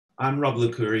I'm Rob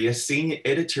Licuria, Senior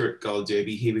Editor at Gold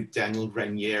Derby, here with Daniel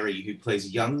Ranieri, who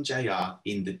plays young JR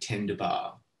in The Tender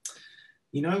Bar.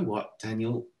 You know what,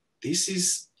 Daniel? This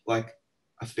is like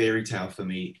a fairy tale for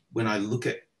me. When I look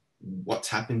at what's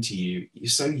happened to you, you're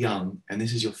so young, and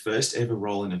this is your first ever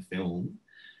role in a film,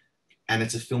 and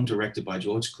it's a film directed by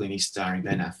George Clooney, starring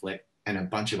Ben Affleck and a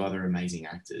bunch of other amazing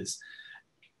actors.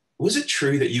 Was it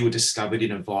true that you were discovered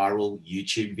in a viral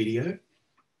YouTube video?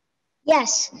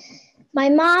 Yes. My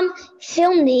mom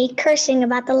filmed me cursing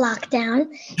about the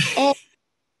lockdown, and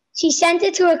she sent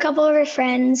it to a couple of her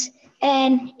friends,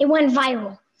 and it went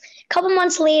viral. A couple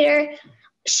months later,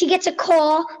 she gets a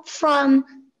call from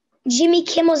Jimmy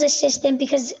Kimmel's assistant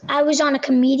because I was on a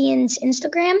comedian's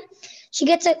Instagram. She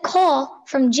gets a call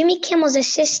from Jimmy Kimmel's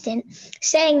assistant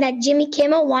saying that Jimmy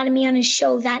Kimmel wanted me on his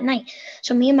show that night.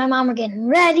 So me and my mom were getting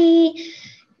ready.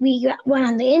 We went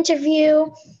on the interview,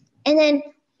 and then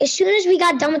as soon as we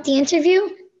got done with the interview,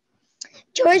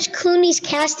 George Clooney's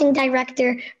casting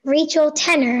director, Rachel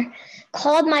Tenner,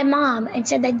 called my mom and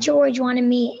said that George wanted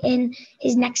me in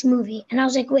his next movie. And I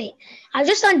was like, wait, I was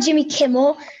just on Jimmy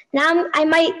Kimmel. Now I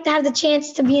might have the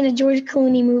chance to be in a George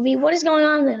Clooney movie. What is going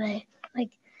on today?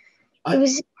 It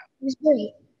was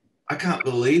great. I can't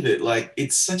believe it. Like,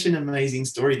 it's such an amazing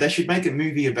story. They should make a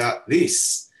movie about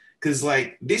this, because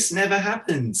like this never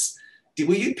happens.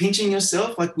 Were you pinching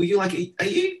yourself? Like, were you like,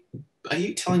 are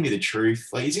you telling me the truth?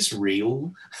 Like, is this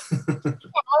real?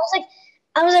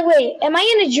 I was like, wait, am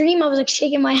I in a dream? I was like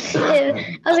shaking my head.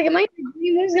 I was like, am I in a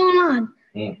dream? What's going on?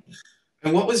 Mm.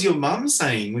 And what was your mum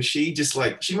saying? Was she just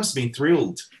like, she must have been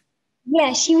thrilled?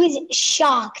 Yeah, she was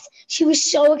shocked. She was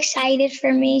so excited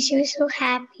for me. She was so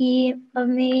happy of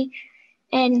me.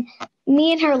 And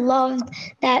me and her loved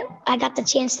that I got the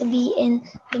chance to be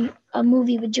in a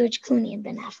movie with George Clooney and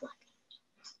Ben Affleck.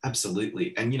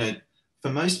 Absolutely. And, you know, for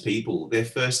most people, their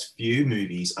first few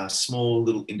movies are small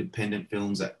little independent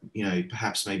films that, you know,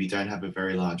 perhaps maybe don't have a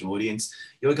very large audience.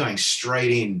 You're going straight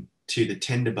in to The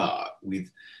Tender Bar with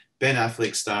Ben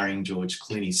Affleck starring George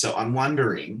Clooney. So I'm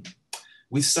wondering,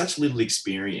 with such little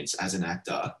experience as an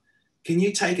actor, can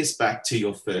you take us back to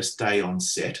your first day on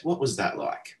set? What was that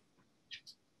like?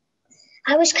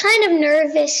 I was kind of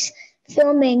nervous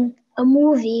filming a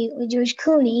movie with George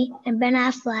Clooney and Ben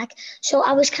Affleck, so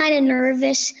I was kind of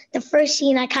nervous. The first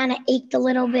scene, I kind of ached a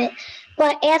little bit.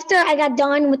 But after I got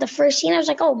done with the first scene, I was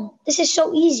like, oh, this is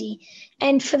so easy.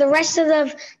 And for the rest of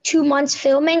the 2 months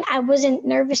filming, I wasn't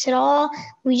nervous at all.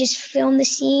 We just filmed the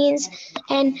scenes,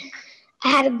 and I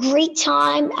had a great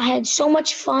time. I had so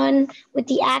much fun with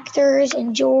the actors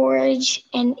and George,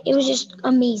 and it was just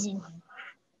amazing.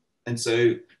 And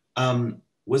so,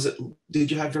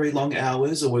 did you have very long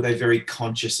hours, or were they very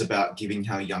conscious about giving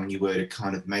how young you were to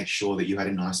kind of make sure that you had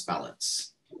a nice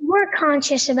balance? We're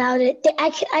conscious about it. I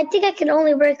think I could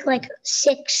only work like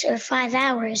 6 or 5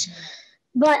 hours,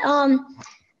 but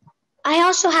I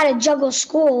also had to juggle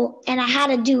school, and I had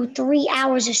to do 3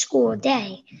 hours of school a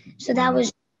day. So that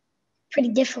was pretty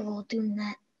difficult doing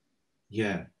that.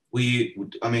 Yeah.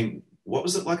 What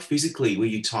was it like physically? Were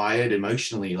you tired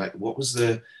emotionally? Like, what was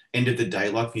the end of the day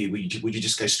like for you? Would you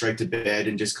just go straight to bed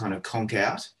and just kind of conk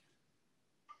out?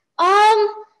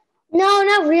 No,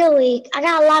 not really. I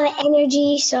got a lot of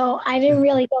energy, so I didn't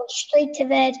really go straight to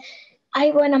bed.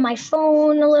 I went on my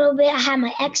phone a little bit. I had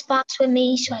my Xbox with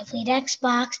me, so I played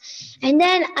Xbox. And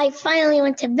then I finally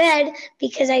went to bed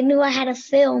because I knew I had to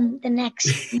film the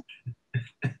next.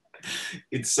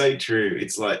 It's so true.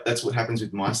 It's like, that's what happens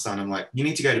with my son. I'm like, you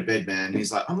need to go to bed, man. And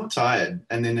he's like, I'm not tired.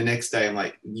 And then the next day I'm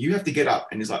like, you have to get up.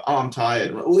 And he's like, oh, I'm tired.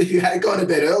 I'm like, well, if you had gone to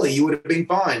bed early, you would have been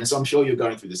fine. So I'm sure you're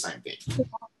going through the same thing.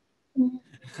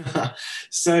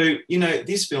 So, you know,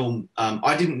 this film,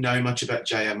 I didn't know much about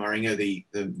J.R. Moringa,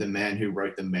 the man who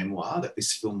wrote the memoir that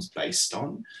this film's based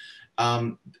on.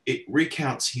 It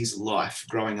recounts his life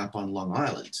growing up on Long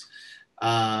Island.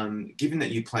 Given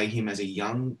that you play him as a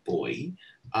young boy,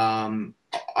 I'm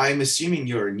assuming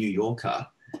you're a New Yorker.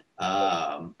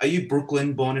 Are you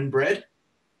Brooklyn born and bred?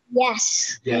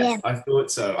 Yes. Yes, I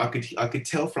thought so. I could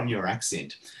tell from your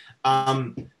accent.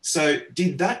 So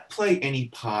did that play any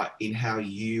part in how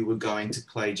you were going to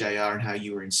play JR and how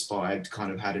you were inspired,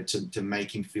 kind of had it to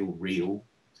make him feel real?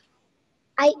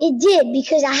 It did,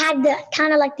 because I had the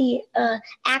kind of like the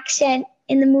accent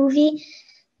in the movie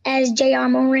as J.R.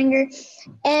 Moringa.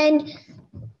 And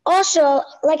also,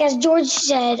 like as George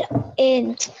said,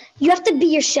 you have to be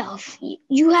yourself.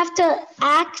 You have to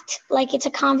act like it's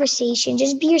a conversation.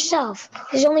 Just be yourself.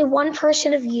 There's only one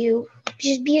person of you.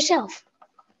 Just be yourself.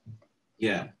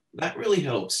 Yeah, that really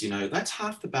helps. You know, that's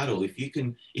half the battle. If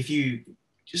you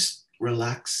just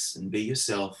relax and be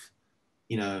yourself,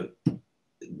 you know,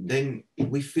 then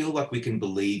we feel like we can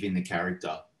believe in the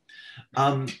character.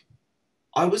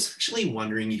 I was actually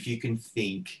wondering if you can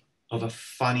think of a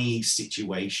funny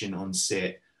situation on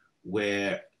set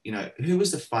where, you know, who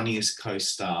was the funniest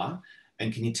co-star,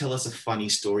 and can you tell us a funny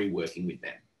story working with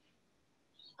them?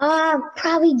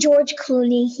 Probably George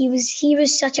Clooney. He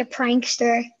was such a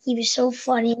prankster. He was so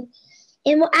funny.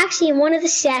 And actually, in one of the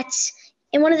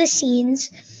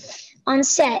scenes on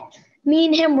set, me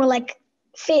and him were like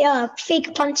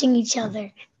fake punching each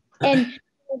other, and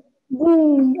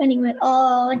boom, and he went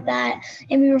oh like that,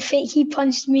 and we were fake. He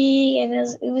punched me, and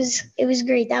it was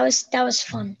great. That was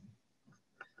fun.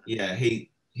 Yeah, he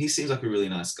seems like a really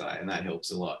nice guy, and that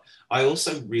helps a lot. I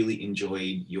also really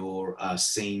enjoyed your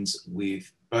scenes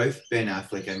with both Ben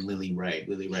Affleck and Lily Rabe.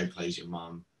 Lily Rabe plays your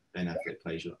mum, Ben Affleck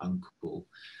plays your uncle.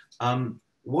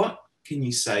 What can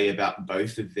you say about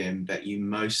both of them that you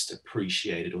most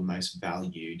appreciated or most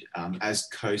valued as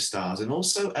co-stars, and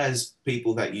also as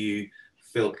people that you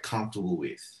felt comfortable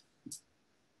with?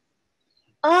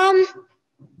 Probably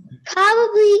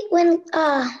when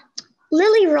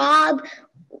Lily Rob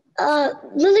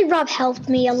helped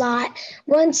me a lot.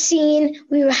 One scene,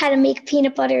 we had to make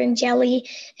peanut butter and jelly,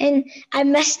 and I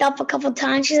messed up a couple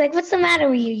times. She's like, "What's the matter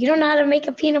with you? You don't know how to make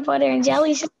a peanut butter and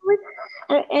jelly?"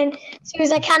 And she was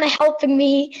like kind of helping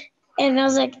me, and I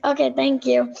was like, "Okay, thank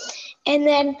you." And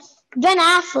then Ben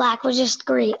Affleck was just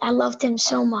great. I loved him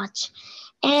so much.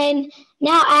 And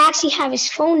now I actually have his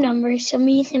phone number, so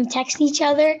me and him text each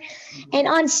other. And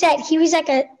on set, he was like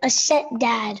a set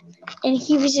dad, and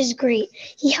he was just great.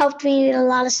 He helped me with a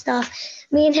lot of stuff.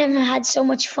 Me and him had so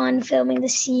much fun filming the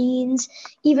scenes,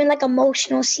 even like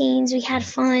emotional scenes. We had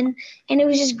fun, and it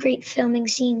was just great filming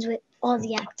scenes with all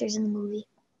the actors in the movie.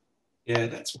 Yeah,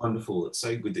 that's wonderful. It's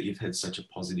so good that you've had such a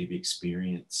positive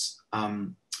experience.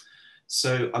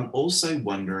 So I'm also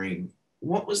wondering,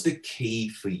 what was the key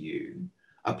for you,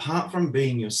 apart from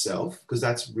being yourself, because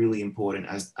that's really important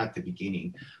as at the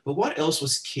beginning, but what else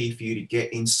was key for you to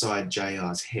get inside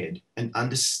JR's head and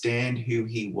understand who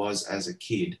he was as a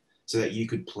kid so that you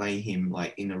could play him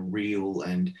like in a real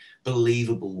and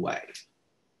believable way?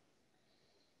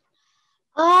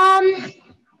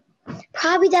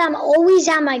 Probably that I'm always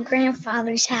at my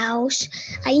grandfather's house.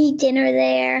 I eat dinner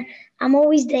there. I'm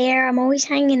always there. I'm always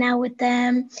hanging out with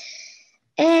them.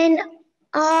 And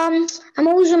I'm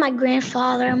always with my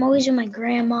grandfather. I'm always with my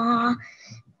grandma.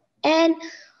 And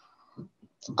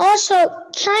also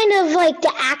kind of like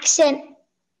the accent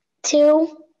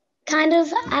too. Kind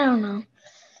of, I don't know,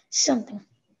 something.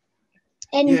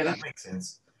 And yeah, that makes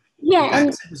sense. yeah, the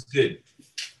accent was good.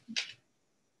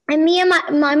 And me and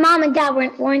my mom and dad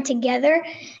weren't together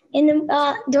in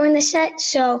the during the set,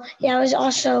 so yeah, it was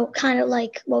also kind of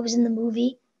like what was in the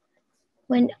movie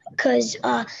because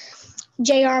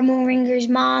J.R. Moringer's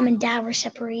mom and dad were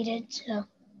separated. So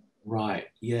Right.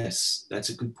 Yes, that's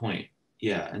a good point.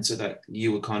 Yeah, and so that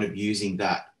you were kind of using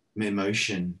that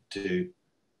emotion to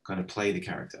kind of play the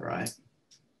character, right?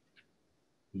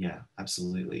 Yeah,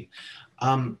 absolutely.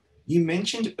 You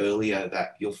mentioned earlier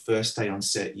that your first day on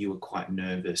set, you were quite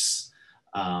nervous,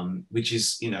 which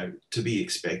is, you know, to be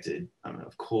expected. I mean,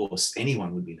 of course,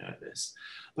 anyone would be nervous.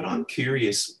 But I'm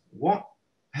curious,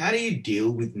 how do you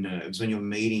deal with nerves when you're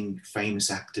meeting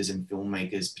famous actors and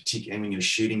filmmakers, particularly when you're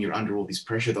shooting, you're under all this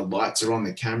pressure, the lights are on,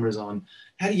 the camera's on.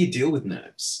 How do you deal with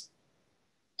nerves?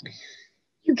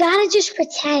 you gotta just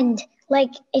pretend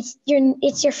like it's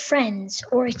your friends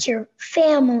or it's your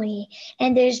family,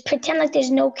 and pretend like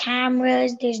there's no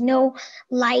cameras, there's no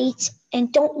lights,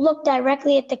 and don't look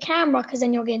directly at the camera because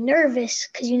then you'll get nervous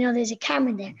because you know there's a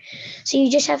camera there. So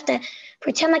you just have to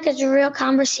pretend like it's a real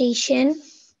conversation.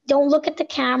 Don't look at the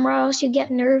camera, else you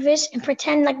get nervous, and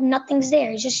pretend like nothing's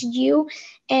there. It's just you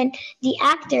and the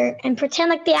actor, and pretend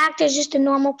like the actor is just a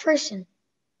normal person.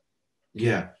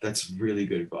 Yeah, that's really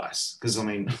good advice. Because I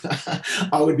mean,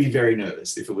 I would be very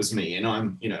nervous if it was me, and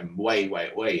I'm, you know, way,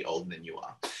 way, way older than you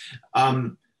are.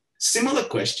 Similar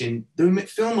question. The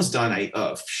film was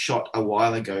shot a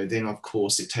while ago. Then, of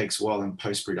course, it takes a while in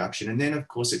post-production, and then, of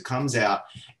course, it comes out,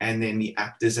 and then the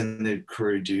actors and the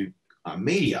crew do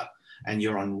media. And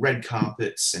you're on red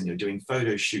carpets and you're doing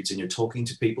photo shoots and you're talking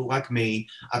to people like me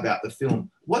about the film.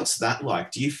 What's that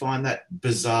like? Do you find that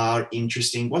bizarre,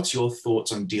 interesting? What's your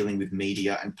thoughts on dealing with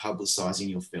media and publicizing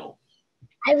your film?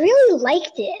 I really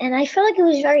liked it, and I felt like it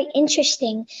was very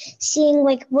interesting seeing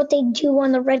like what they do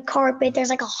on the red carpet.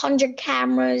 There's like 100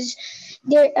 cameras.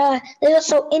 There's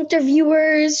also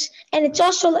interviewers, and it's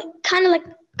also like kind of like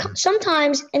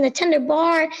sometimes in the Tender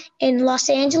Bar in Los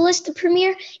Angeles, the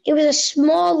premiere, it was a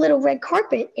small little red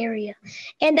carpet area,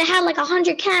 and they had like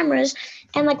 100 cameras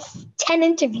and like 10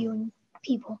 interviewing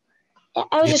people.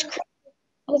 I was Yeah, just,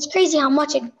 it's crazy how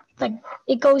much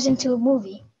it goes into a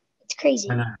movie. It's I crazy.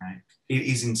 know, right? It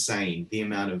is insane the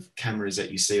amount of cameras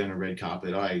that you see on a red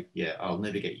carpet. I'll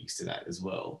never get used to that as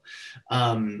well.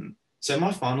 So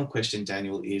my final question,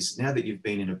 Daniel, is now that you've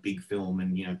been in a big film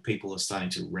and people are starting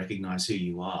to recognize who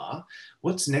you are,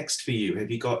 what's next for you? Have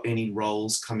you got any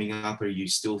roles coming up? Or are you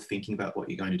still thinking about what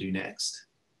you're going to do next?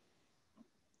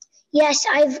 Yes,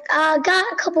 I've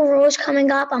got a couple roles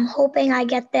coming up. I'm hoping I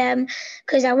get them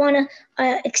because I want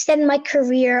to extend my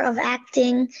career of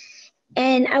acting,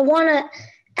 and I want to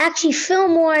actually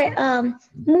film more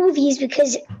movies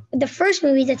because the first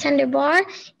movie, The Tender Bar,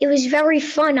 it was very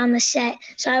fun on the set.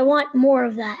 So I want more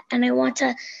of that, and I want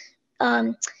to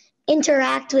um,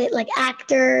 interact with like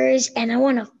actors, and I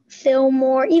want to film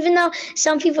more. Even though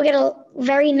some people get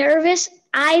very nervous,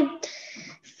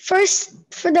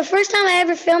 for the first time I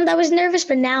ever filmed, I was nervous,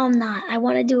 but now I'm not. I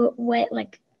want to do it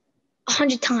like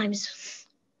 100 times.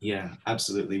 Yeah,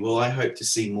 absolutely. Well, I hope to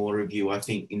see more of you. I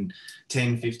think in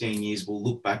 10, 15 years, we'll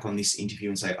look back on this interview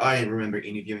and say, I remember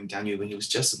interviewing Daniel when he was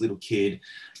just a little kid.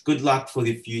 Good luck for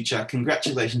the future.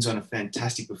 Congratulations on a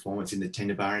fantastic performance in the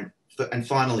Tender Bar. And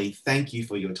finally, thank you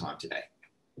for your time today.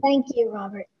 Thank you,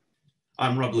 Robert.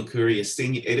 I'm Rob Licuria,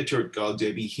 Senior Editor at Gold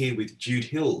Derby, here with Jude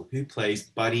Hill, who plays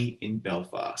Buddy in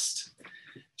Belfast.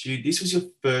 Jude, this was your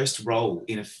first role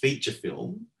in a feature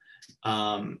film.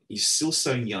 You're still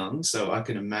so young, so I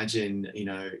can imagine,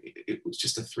 it was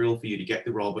just a thrill for you to get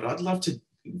the role. But I'd love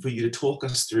for you to talk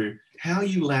us through how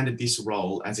you landed this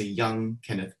role as a young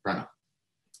Kenneth Branagh.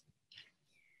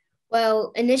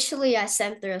 Well, initially I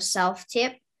sent through a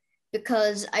self-tape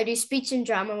because I do speech and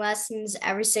drama lessons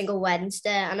every single Wednesday,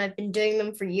 and I've been doing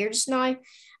them for years now.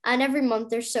 And every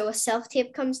month or so, a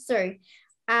self-tape comes through.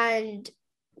 And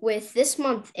with this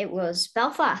month, it was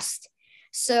Belfast.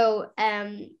 So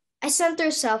I sent through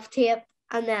a self-tape,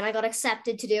 and then I got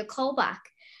accepted to do a callback.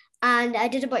 And I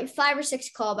did about 5 or 6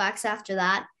 callbacks after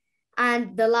that.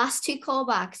 And the last 2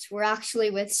 callbacks were actually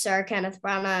with Sir Kenneth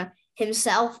Branagh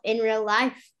himself in real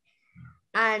life.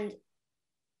 And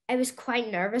I was quite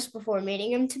nervous before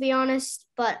meeting him, to be honest,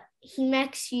 but he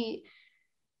makes you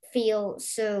feel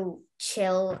so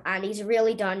chill, and he's a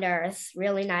really down-to-earth,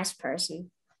 really nice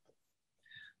person.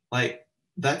 Like,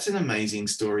 that's an amazing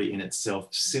story in itself,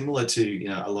 similar to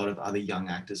a lot of other young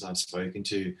actors I've spoken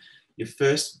to. Your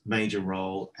first major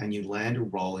role, and you land a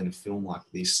role in a film like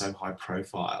this, so high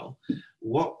profile.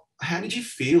 How did you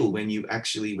feel when you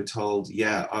actually were told,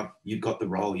 you've got the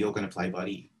role, you're going to play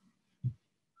Buddy?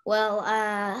 Well,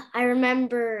 I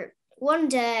remember one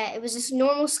day, it was just a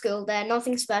normal school day,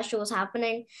 nothing special was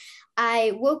happening.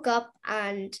 I woke up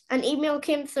and an email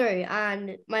came through,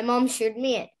 and my mom showed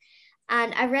me it.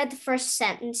 And I read the first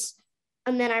sentence,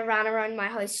 and then I ran around my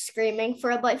house screaming for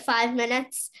about 5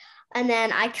 minutes. And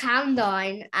then I calmed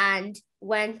down and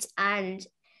went, and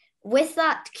with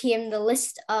that came the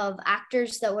list of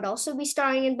actors that would also be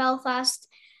starring in Belfast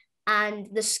and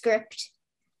the script.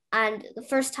 And the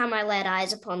first time I laid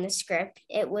eyes upon the script,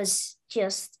 it was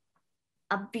just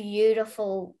a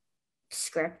beautiful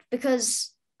script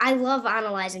because I love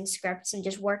analyzing scripts and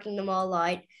just working them all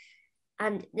out.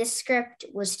 And this script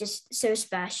was just so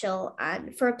special.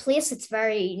 And for a place that's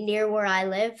very near where I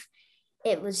live,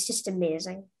 it was just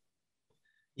amazing.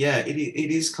 Yeah, it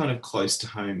is kind of close to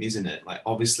home, isn't it? Like,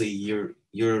 obviously,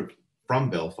 you're from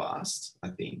Belfast, I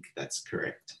think that's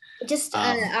correct. Just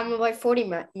I'm about 40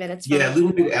 minutes from a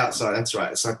little bit outside. That's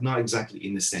right. It's like not exactly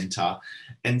in the center.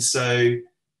 And so,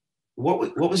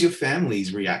 what was your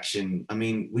family's reaction? I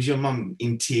mean, was your mum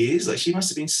in tears? Like, she must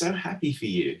have been so happy for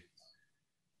you.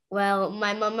 Well,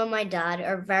 my mum and my dad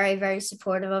are very, very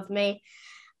supportive of me,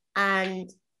 and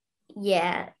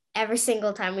yeah, every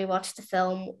single time we watch the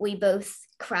film, we both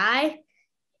cry,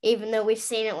 even though we've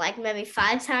seen it like maybe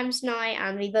 5 times now,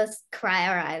 and we both cry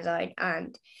our eyes out.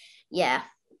 And yeah,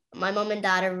 my mom and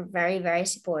dad are very, very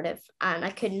supportive, and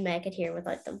I couldn't make it here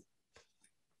without them.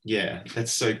 Yeah,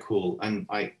 that's so cool. And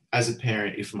as a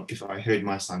parent, if I heard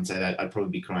my son say that, I'd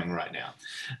probably be crying right now.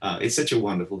 It's such a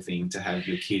wonderful thing to have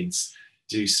your kids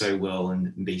do so well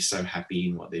and be so happy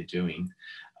in what they're doing.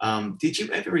 Did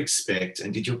you ever expect,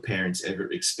 and did your parents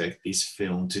ever expect this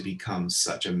film to become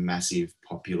such a massive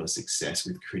popular success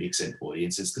with critics and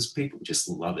audiences? Because people just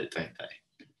love it, don't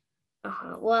they?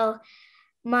 Well,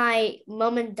 my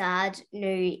mum and dad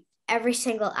knew every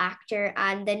single actor,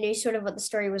 and they knew sort of what the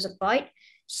story was about.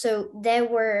 So they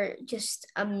were just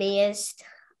amazed.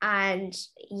 And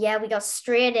yeah, we got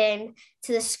straight in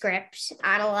to the script,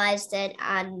 analyzed it,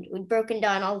 and we'd broken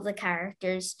down all of the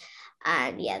characters.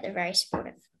 And yeah, they're very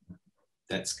supportive.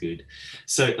 That's good.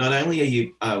 So not only are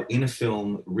you in a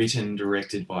film written,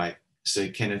 directed by So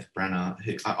Kenneth Branagh,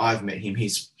 who I've met him,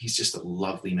 he's just a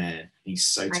lovely man. He's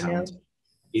so I know. talented.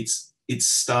 It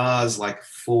stars like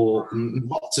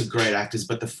lots of great actors,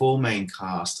 but the four main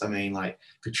cast, I mean, like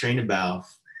Katrina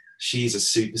Balfe, she's a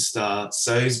superstar.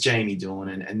 So is Jamie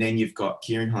Dornan, and then you've got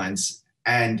Kieran Hines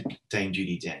and Dame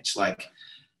Judi Dench. Like,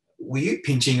 were you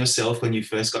pinching yourself when you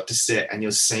first got to set and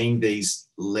you're seeing these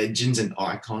legends and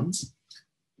icons?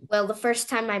 Well, the first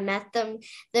time I met them,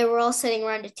 they were all sitting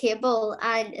around a table,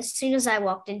 and as soon as I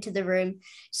walked into the room,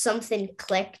 something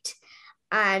clicked.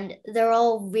 And they're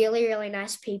all really, really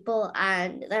nice people,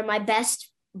 and they're my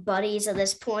best buddies at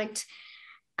this point.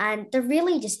 And they're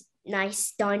really just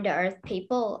nice, down to earth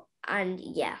people. And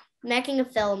yeah, making a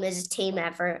film is a team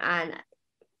effort, and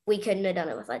we couldn't have done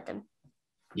it without them.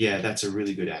 Yeah, that's a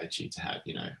really good attitude to have,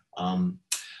 you know.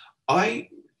 I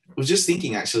was just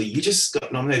thinking, actually, you just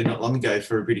got nominated not long ago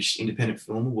for a British Independent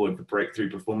Film Award for Breakthrough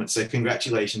Performance. So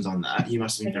congratulations on that. You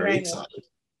must have been very excited.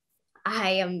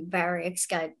 I am very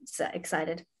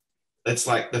excited. That's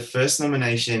like the first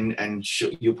nomination, and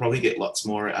you'll probably get lots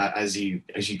more as you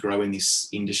grow in this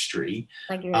industry.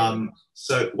 Thank you.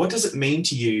 So what does it mean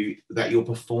to you that your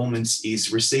performance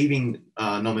is receiving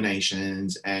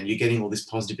nominations and you're getting all this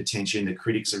positive attention? The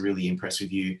critics are really impressed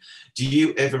with you. Do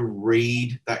you ever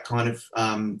read that kind of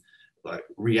like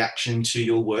reaction to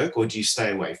your work, or do you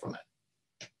stay away from it?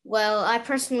 Well, I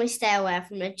personally stay away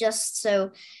from it just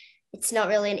so it's not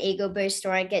really an ego boost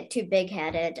or I get too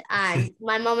big-headed. And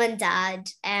my mom and dad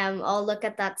all look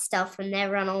at that stuff when they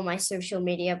run all my social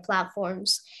media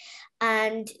platforms.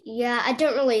 And yeah, I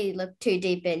don't really look too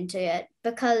deep into it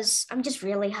because I'm just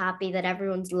really happy that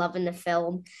everyone's loving the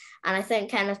film. And I think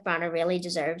Kenneth Branagh really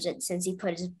deserves it since he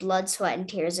put his blood, sweat, and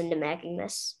tears into making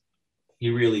this.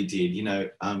 He really did. You know,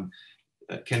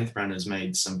 Kenneth Branagh has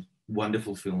made some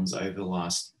wonderful films over the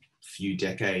last few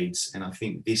decades, and I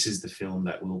think this is the film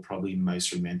that we'll probably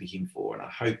most remember him for, and I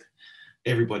hope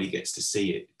everybody gets to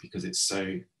see it because it's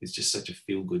just such a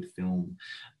feel-good film.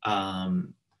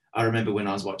 I remember when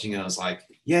I was watching it, I was like,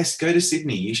 yes, go to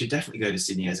Sydney. You should definitely go to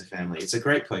Sydney as a family. It's a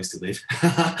great place to live.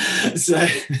 So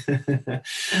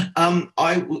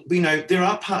there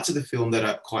are parts of the film that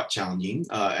are quite challenging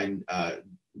and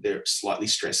they're slightly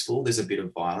stressful. There's a bit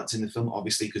of violence in the film,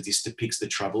 obviously, because this depicts the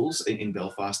Troubles in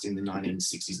Belfast in the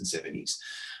 1960s and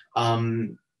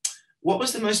 70s. What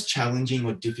was the most challenging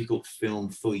or difficult film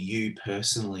for you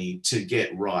personally to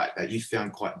get right that you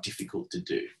found quite difficult to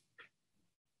do?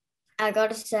 I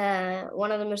gotta say,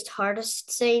 one of the most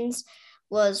hardest scenes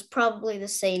was probably the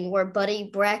scene where Buddy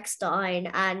breaks down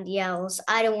and yells,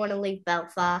 "I don't want to leave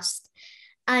Belfast."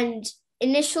 And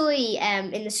initially,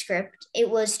 in the script,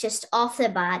 it was just off the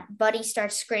bat, Buddy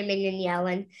starts screaming and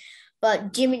yelling.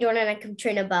 But Jamie Dornan and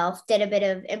Katrina Balfe did a bit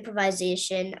of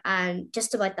improvisation and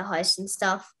just about the house and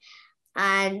stuff.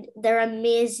 And they're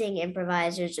amazing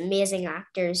improvisers, amazing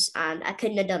actors, and I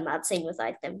couldn't have done that scene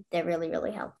without them. They really,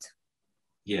 really helped.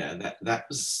 Yeah, that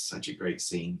was such a great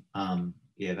scene.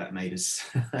 Yeah, that made us,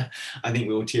 I think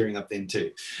we were tearing up then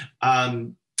too.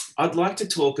 I'd like to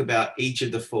talk about each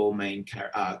of the four main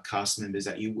cast members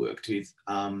that you worked with.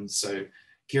 So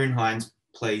Kieran Hines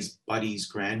plays Buddy's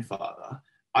grandfather.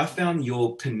 I found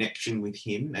your connection with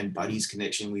him and Buddy's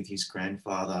connection with his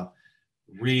grandfather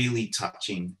really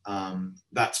touching.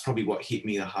 That's probably what hit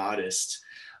me the hardest.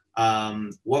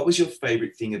 What was your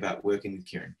favorite thing about working with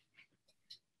Kieran?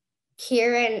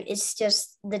 Kieran is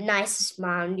just the nicest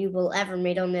man you will ever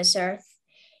meet on this earth.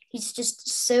 He's just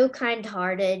so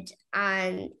kind-hearted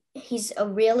and he's a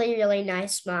really, really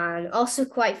nice man. Also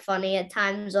quite funny at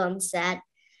times on set.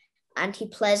 And he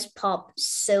plays Pop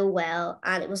so well.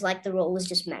 And it was like the role was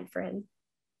just meant for him.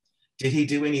 Did he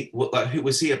do any,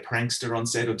 was he a prankster on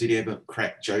set, or did he ever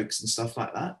crack jokes and stuff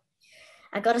like that?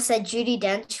 I gotta say, Judi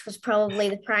Dench was probably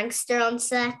the prankster on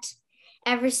set.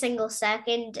 Every single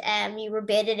second, you were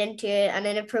baited into an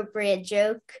inappropriate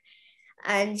joke.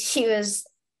 And she was,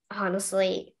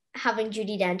 honestly, having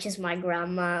Judi Dench as my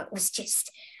grandma was just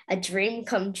a dream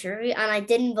come true. And I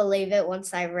didn't believe it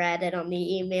once I read it on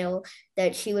the email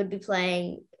that she would be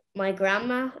playing my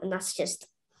grandma. And that's just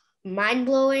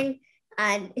mind-blowing.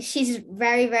 And she's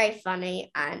very, very funny.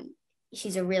 And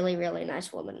she's a really, really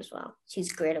nice woman as well.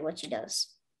 She's great at what she does.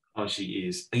 Oh, she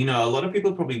is. You know, a lot of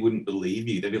people probably wouldn't believe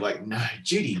you. They'd be like, no,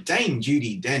 Dame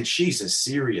Judi Dench, she's a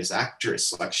serious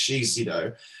actress. Like she's, you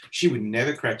know, she would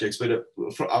never crack jokes. But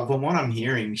from what I'm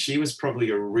hearing, she was probably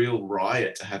a real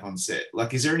riot to have on set.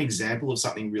 Like, is there an example of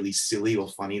something really silly or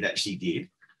funny that she did?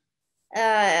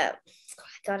 I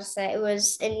gotta say, it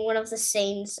was in one of the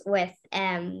scenes with,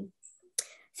 I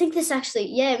think this actually,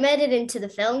 yeah, it made it into the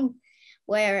film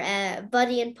where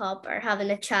Buddy and Pop are having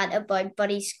a chat about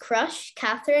Buddy's crush,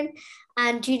 Catherine,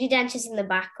 and Judi Dench is in the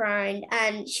background,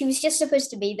 and she was just supposed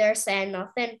to be there saying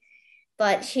nothing,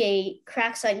 but she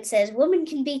cracks out and says, "Woman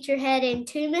can beat your head in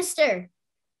too, mister."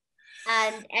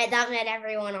 And that made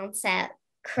everyone on set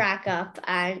crack up,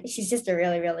 and she's just a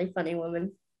really, really funny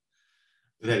woman.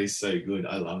 That is so good.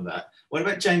 I love that. What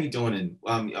about Jamie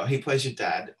Dornan? He plays your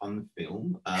dad on the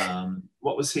film.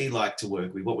 What was he like to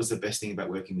work with? What was the best thing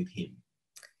about working with him?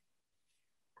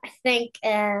 I think,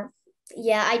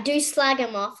 I do slag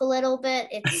him off a little bit.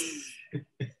 It's,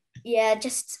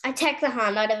 just I take the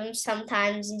hand out of him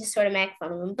sometimes and just sort of make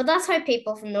fun of him. But that's how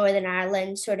people from Northern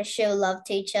Ireland sort of show love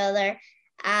to each other.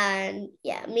 And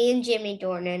yeah, me and Jamie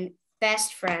Dornan,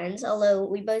 best friends, although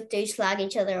we both do slag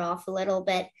each other off a little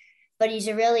bit. But he's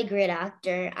a really great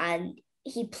actor and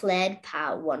he played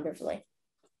Pa wonderfully.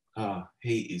 Oh,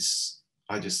 he is.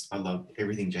 I love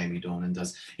everything Jamie Dornan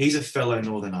does. He's a fellow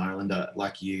Northern Irelander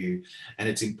like you, and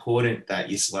it's important that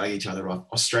you slag each other off.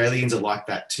 Australians are like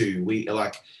that too. We are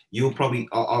like, you'll probably,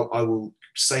 I will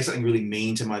say something really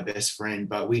mean to my best friend,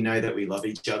 but we know that we love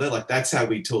each other. Like that's how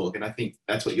we talk. And I think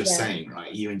that's what you're saying,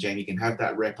 right? You and Jamie can have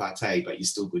that repartee, but you're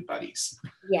still good buddies.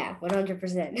 Yeah,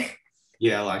 100%.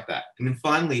 Yeah, I like that. And then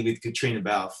finally with Katrina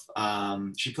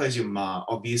Balfe, she plays your ma.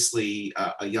 Obviously,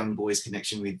 a young boy's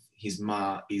connection with his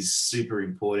ma is super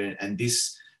important. And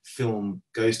this film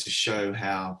goes to show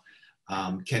how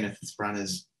Kenneth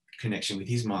Branagh's connection with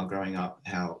his ma growing up,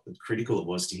 how critical it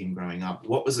was to him growing up.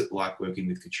 What was it like working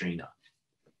with Katrina?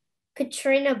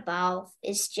 Katrina Balfe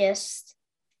is just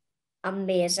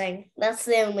amazing. That's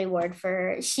the only word for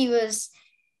her. She was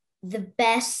the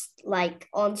best like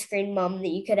on-screen mum that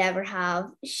you could ever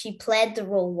have. She played the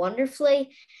role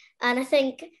wonderfully, and I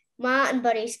think Ma and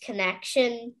Buddy's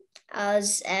connection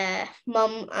as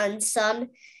mum and son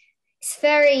is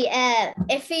very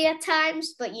iffy at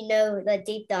times, but you know that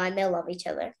deep down they love each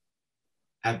other.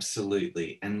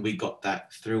 Absolutely, and we got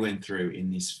that through and through in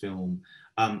this film.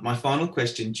 My final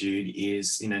question, Jude,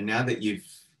 is now that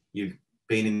you've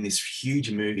been in this huge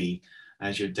movie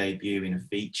as your debut in a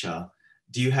feature,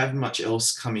 do you have much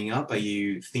else coming up? Are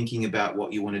you thinking about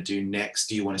what you want to do next?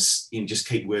 Do you want to just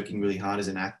keep working really hard as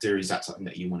an actor? Is that something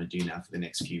that you want to do now for the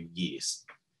next few years?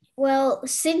 Well,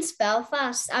 since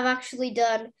Belfast, I've actually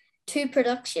done 2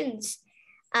 productions,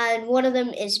 and one of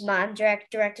them is Mandrake,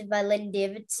 directed by Lynn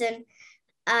Davidson.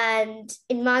 And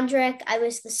in Mandrake, I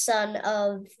was the son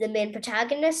of the main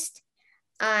protagonist,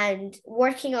 and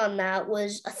working on that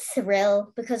was a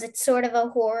thrill because it's sort of a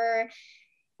horror,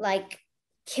 like,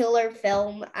 killer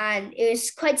film, and it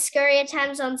was quite scary at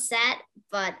times on set,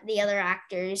 but the other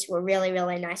actors were really,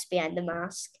 really nice behind the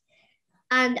mask.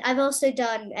 And I've also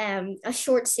done a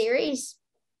short series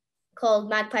called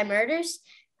Magpie Murders,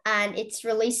 and it's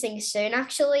releasing soon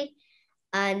actually.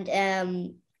 And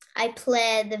I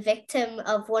play the victim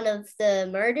of one of the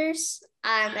murders,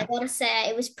 and I gotta say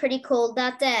it was pretty cold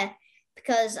that day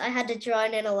because I had to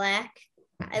drown in a lake.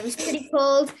 It was pretty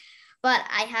cold, but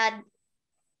I had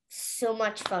so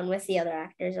much fun with the other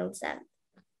actors on set.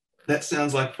 That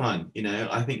sounds like fun.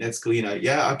 I think that's cool.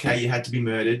 Yeah, okay, you had to be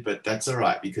murdered, but that's all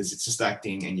right because it's just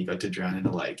acting and you got to drown in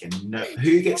a lake. And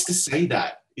who gets to say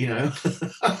that?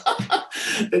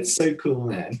 That's so cool,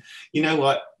 man. You know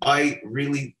what? I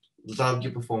really loved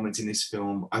your performance in this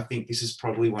film. I think this is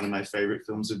probably one of my favorite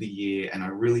films of the year. And I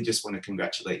really just want to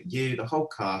congratulate you, the whole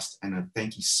cast, and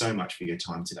thank you so much for your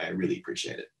time today. I really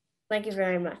appreciate it. Thank you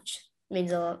very much. It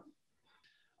means a lot.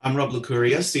 I'm Rob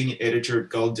Licuria, Senior Editor at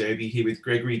Gold Derby, here with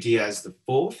Gregory Diaz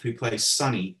IV, who plays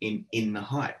Sonny in the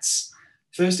Heights.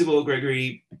 First of all,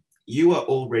 Gregory, you are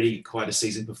already quite a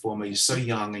seasoned performer. You're so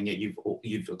young, and yet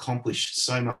you've accomplished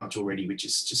so much already, which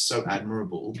is just so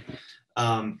admirable.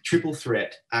 Triple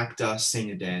threat, actor,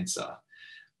 singer, dancer.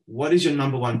 What is your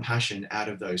number one passion out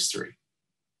of those 3?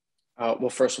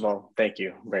 Well, first of all, thank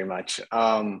you very much.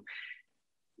 And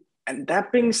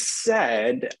that being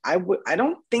said, I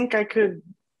don't think I could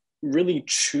really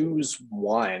choose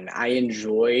one. I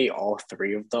enjoy all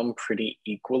 3 of them pretty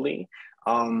equally.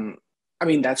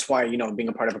 That's why, being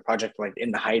a part of a project like In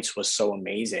the Heights was so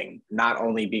amazing, not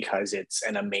only because it's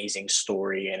an amazing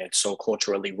story and it's so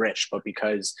culturally rich, but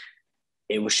because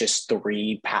it was just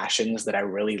 3 passions that I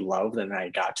really loved and I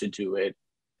got to do it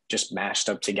just mashed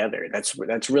up together.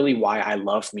 That's really why I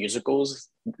love musicals,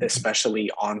 especially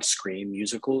on-screen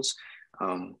musicals.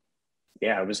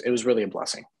 It was really a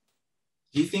blessing.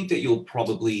 Do you think that you'll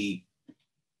probably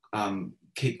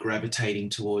keep gravitating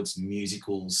towards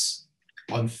musicals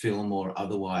on film or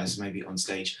otherwise, maybe on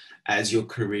stage, as your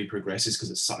career progresses,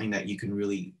 because it's something that you can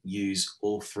really use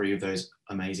all 3 of those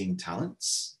amazing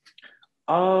talents?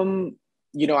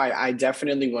 I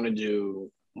definitely want to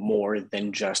do more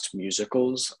than just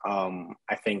musicals.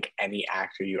 I think any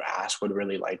actor you ask would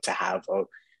really like to have a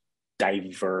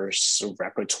diverse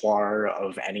repertoire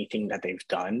of anything that they've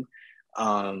done.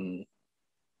 Um,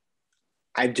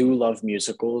 I do love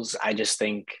musicals. I just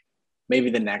think maybe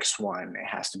the next one, it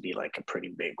has to be like a pretty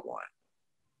big one.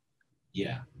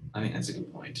 Yeah, I think that's a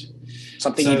good point.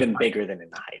 Something So, even bigger than In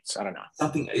the Heights. I don't know.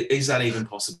 Something, is that even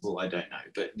possible? I don't know,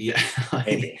 but yeah,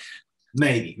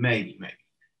 Maybe. maybe.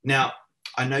 Now,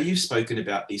 I know you've spoken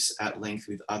about this at length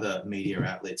with other media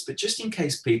outlets, but just in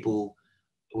case people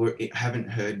haven't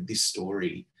heard this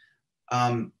story,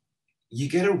 you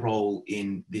get a role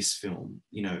in this film.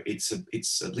 You know, it's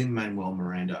a Lin-Manuel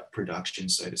Miranda production,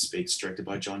 so to speak. It's directed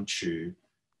by John Chu.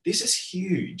 This is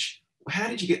huge. How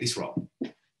did you get this role?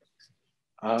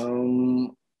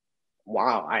 Wow.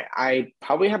 I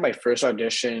probably had my first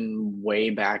audition way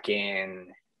back in,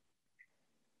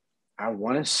 I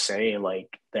want to say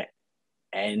like the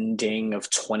ending of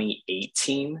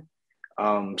 2018.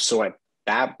 So at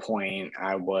that point,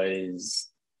 I was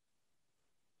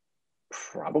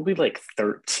probably like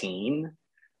 13.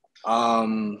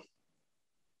 That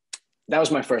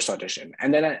was my first audition.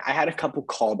 And then I had a couple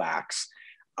callbacks.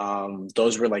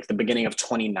 Those were like the beginning of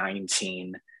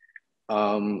 2019.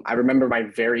 I remember my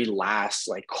very last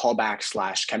like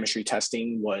callback / chemistry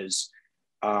testing was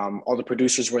all the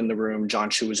producers were in the room. John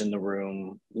Chu was in the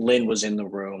room. Lynn was in the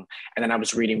room. And then I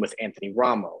was reading with Anthony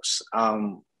Ramos,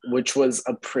 which was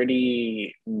a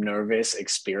pretty nervous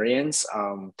experience.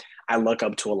 I look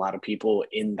up to a lot of people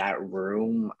in that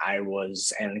room. I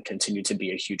was and continue to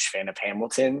be a huge fan of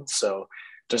Hamilton. So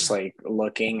just like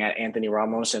looking at Anthony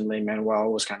Ramos and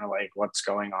Lin-Manuel was kind of like, what's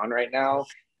going on right now?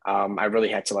 I really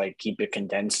had to like keep it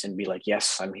condensed and be like,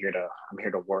 yes, I'm here to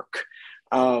work.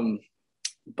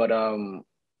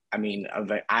 I mean,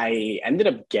 I ended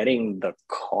up getting the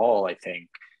call, I think.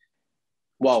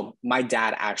 Well, my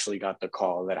dad actually got the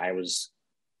call that I was,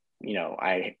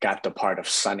 I got the part of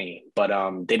Sonny, but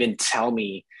they didn't tell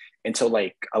me until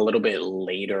like a little bit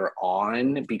later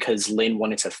on because Lynn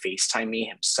wanted to FaceTime me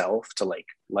himself to like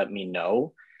let me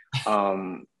know.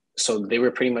 So they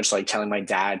were pretty much like telling my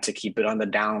dad to keep it on the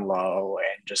down low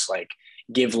and just like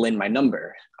give Lynn my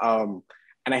number. And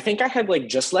I think I had like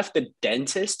just left the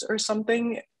dentist or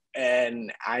something.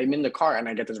 And I'm in the car and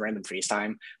I get this random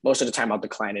FaceTime. Most of the time I'll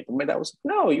decline it. But my dad was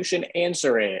like, no, you shouldn't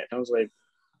answer it. And I was like,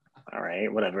 all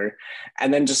right, whatever.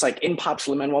 And then just like in pops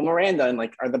Lin-Manuel Miranda and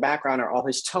like the background are all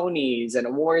his Tonys and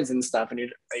awards and stuff. And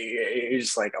you're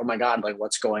just like, oh my God, like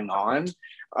what's going on?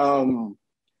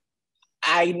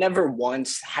 I never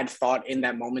once had thought in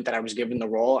that moment that I was given the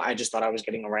role. I just thought I was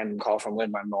getting a random call from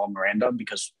Lin-Manuel Miranda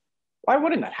because why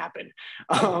wouldn't that happen?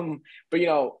 But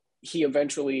he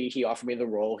offered me the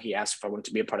role. He asked if I wanted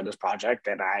to be a part of this project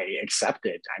and I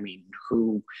accepted. I mean,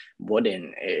 who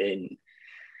wouldn't? And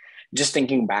just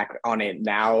thinking back on it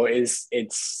now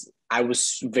I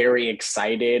was very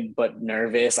excited, but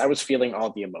nervous. I was feeling all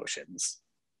the emotions.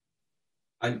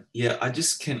 I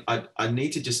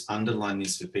need to just underline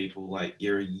this for people. Like,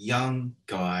 you're a young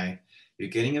guy, you're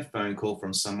getting a phone call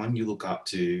from someone you look up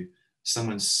to,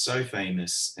 someone so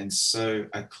famous and so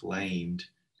acclaimed,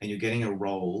 and you're getting a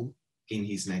role in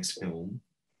his next film.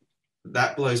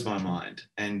 That blows my mind.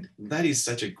 And that is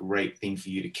such a great thing for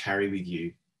you to carry with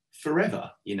you forever,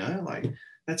 like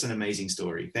that's an amazing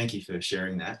story. Thank you for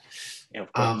sharing that. Yeah,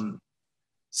 of course.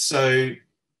 So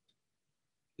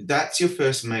that's your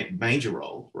first major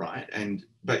role, right?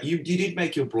 But you did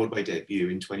make your Broadway debut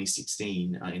in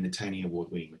 2016 in the Tony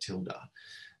Award-winning Matilda.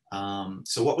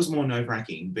 So what was more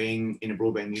nerve-wracking, being in a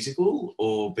Broadway musical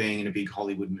or being in a big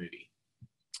Hollywood movie?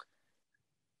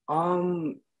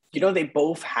 They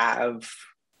both have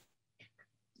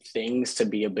things to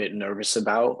be a bit nervous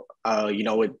about.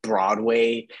 With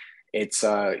Broadway, it's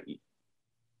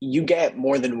you get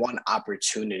more than one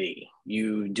opportunity.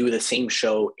 You do the same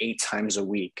show 8 times a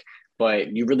week,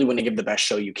 but you really want to give the best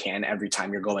show you can every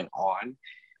time you're going on.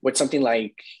 With something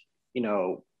like,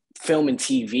 film and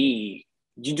TV,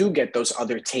 you do get those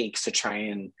other takes to try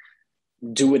and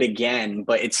do it again,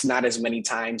 but it's not as many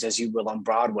times as you will on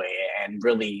Broadway. And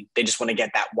really, they just want to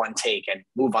get that one take and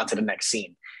move on to the next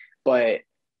scene. But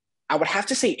I would have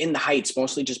to say In the Heights,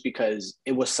 mostly just because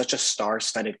it was such a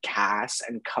star-studded cast,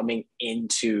 and coming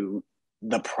into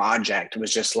the project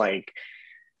was just like,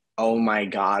 oh my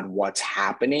God, what's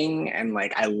happening? And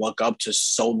like, I look up to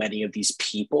so many of these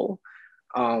people.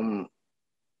 But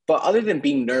other than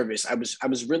being nervous, I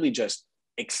was really just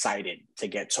excited to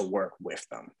get to work with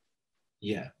them.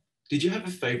 Yeah. Did you have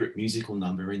a favorite musical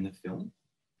number in the film?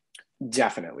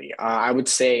 Definitely. I would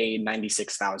say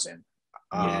 96,000.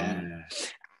 Yeah.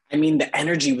 I mean, the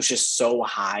energy was just so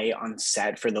high on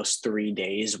set for those 3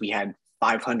 days. We had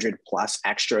 500 plus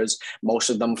extras, most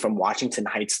of them from Washington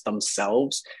Heights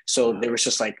themselves. So there was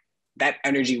just like, that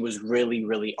energy was really,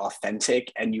 really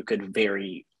authentic, and you could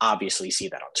very obviously see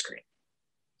that on screen.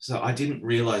 So I didn't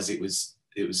realize it was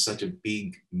such a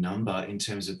big number in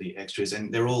terms of the extras,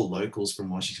 and they're all locals from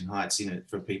Washington Heights.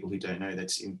 For people who don't know,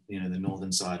 that's in the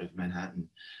northern side of Manhattan.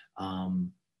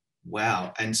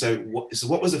 Wow! And so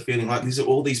what was the feeling like? These are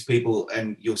all these people,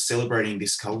 and you're celebrating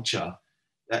this culture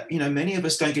that many of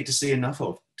us don't get to see enough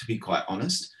of, to be quite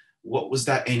honest. What was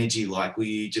that energy like? Were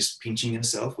you just pinching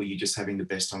yourself? Were you just having the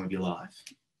best time of your life?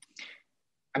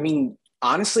 I mean,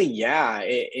 honestly, yeah,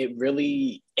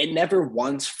 it never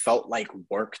once felt like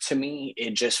work to me.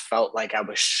 It just felt like I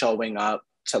was showing up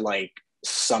to like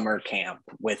summer camp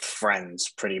with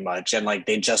friends pretty much. And like,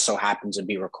 they just so happened to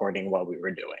be recording what we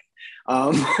were doing.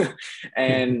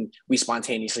 And we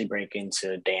spontaneously break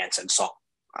into dance and song.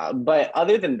 But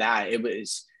other than that, it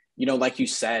was, like you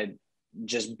said,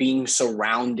 just being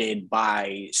surrounded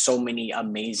by so many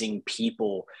amazing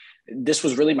people. This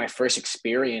was really my first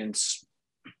experience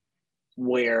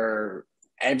where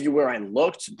everywhere I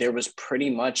looked, there was pretty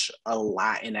much a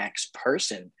Latinx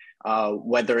person,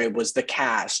 whether it was the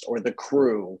cast or the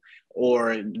crew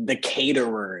or the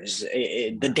caterers,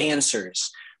 the dancers.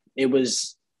 It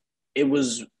was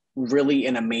really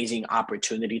an amazing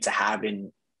opportunity to have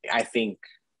in, I think,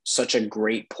 such a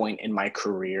great point in my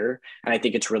career. And I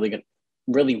think it's really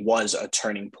was a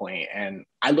turning point. And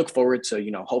I look forward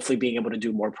to, hopefully being able to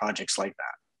do more projects like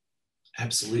that.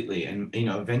 Absolutely. And,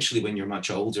 eventually when you're much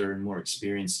older and more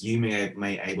experienced, you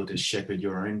may able to shepherd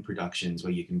your own productions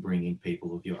where you can bring in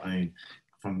people of your own,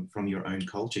 from your own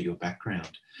culture, your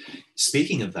background.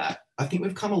 Speaking of that, I think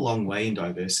we've come a long way in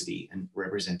diversity and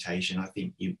representation. I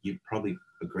think you probably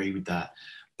agree with that.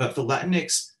 But for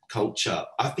Latinx culture,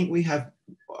 I think we have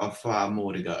far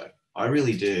more to go. I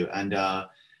really do.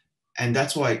 And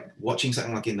that's why watching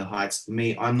something like In the Heights, for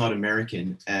me, I'm not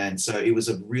American. And so it was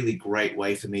a really great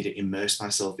way for me to immerse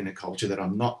myself in a culture that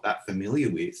I'm not that familiar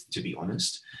with, to be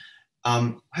honest.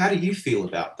 How do you feel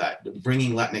about that?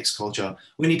 Bringing Latinx culture,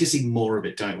 we need to see more of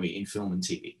it, don't we, in film and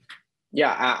TV?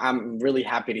 Yeah, I'm really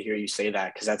happy to hear you say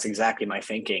that, because that's exactly my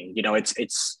thinking.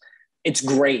 It's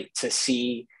great to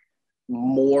see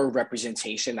more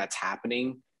representation that's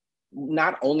happening,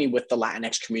 not only with the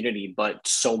Latinx community, but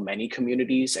so many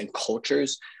communities and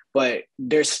cultures. But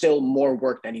there's still more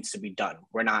work that needs to be done.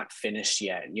 We're not finished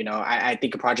yet. I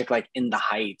think a project like In the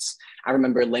Heights, I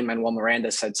remember Lin-Manuel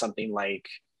Miranda said something like,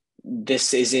 we're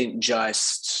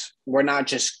not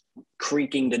just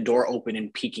creaking the door open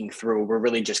and peeking through. We're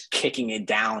really just kicking it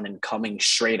down and coming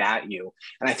straight at you.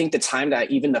 And I think the time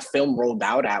that even the film rolled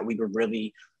out at, we were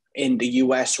really in the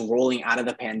US rolling out of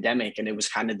the pandemic. And it was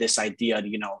kind of this idea,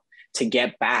 to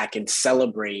get back and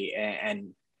celebrate and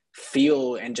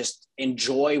feel and just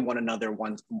enjoy one another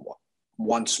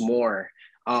once more.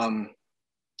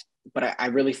 But I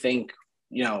really think,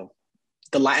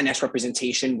 the Latinx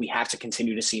representation, we have to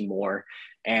continue to see more.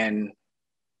 And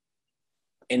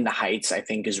In the Heights, I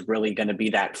think, is really going to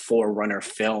be that forerunner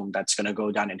film that's going to go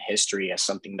down in history as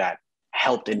something that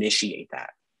helped initiate that.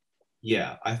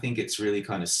 Yeah, I think it's really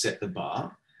kind of set the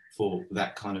bar for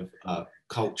that kind of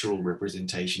cultural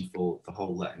representation for the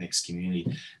whole Latinx community.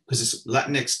 Because this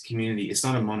Latinx community, it's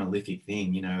not a monolithic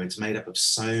thing, it's made up of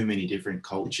so many different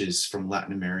cultures from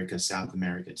Latin America, South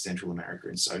America, Central America,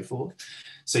 and so forth.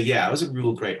 So yeah, it was a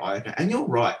real great eye-opener. And you're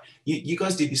right, you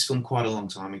guys did this film quite a long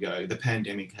time ago. The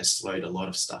pandemic has slowed a lot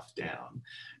of stuff down.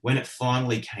 When it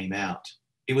finally came out,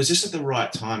 it was just at the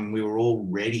right time. We were all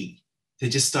ready to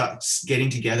just start getting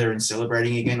together and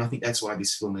celebrating again. I think that's why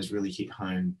this film has really hit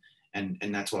home. And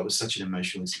that's why it was such an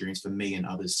emotional experience for me and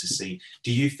others to see.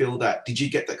 Do you feel that? Did you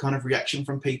get that kind of reaction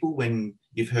from people when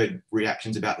you've heard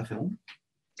reactions about the film?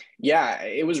 Yeah,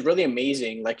 it was really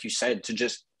amazing, like you said, to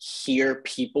just hear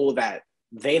people that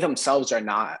they themselves are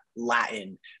not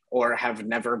Latin or have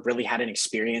never really had an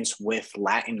experience with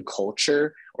Latin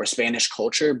culture or Spanish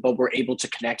culture, but were able to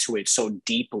connect to it so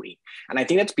deeply. And I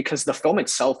think that's because the film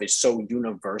itself is so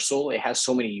universal. It has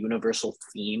so many universal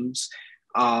themes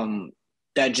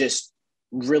that just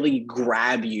really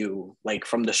grab you like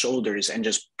from the shoulders and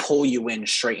just pull you in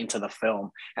straight into the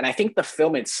film. And I think the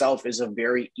film itself is a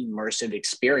very immersive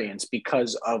experience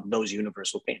because of those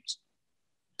universal themes.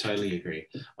 Totally agree.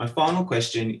 My final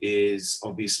question is,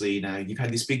 obviously, you've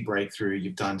had this big breakthrough.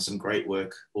 You've done some great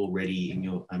work already in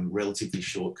your relatively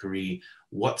short career.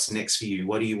 What's next for you?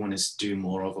 What do you want to do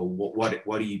more of, or what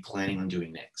are you planning on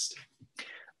doing next?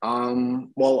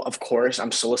 Well, of course,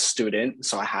 I'm still a student,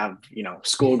 so I have,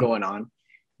 school going on.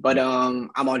 But I'm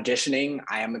auditioning.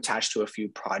 I am attached to a few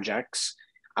projects.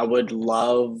 I would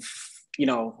love,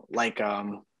 like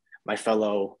my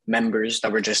fellow members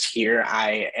that were just here,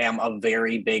 I am a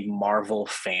very big Marvel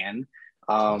fan.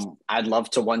 I'd love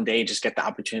to one day just get the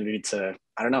opportunity to,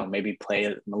 I don't know, maybe play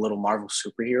a little Marvel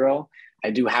superhero.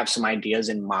 I do have some ideas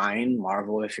in mind.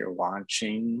 Marvel, if you're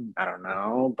watching, I don't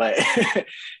know. But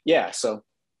yeah, so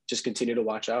just continue to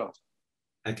watch out.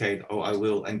 Okay, oh, I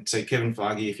will. And so Kevin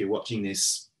Feige, if you're watching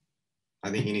this, I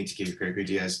think you need to give Gregory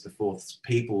Diaz IV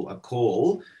people a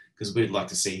call, because we'd like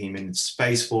to see him in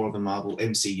Phase 4 of the Marvel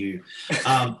MCU.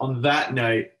 On that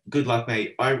note, good luck,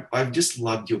 mate. I've just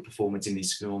loved your performance in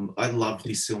this film. I loved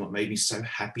this film. It made me so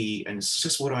happy, and it's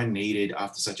just what I needed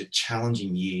after such a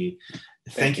challenging year.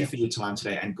 Thank you for your time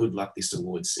today, and good luck this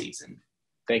awards season.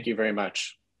 Thank you very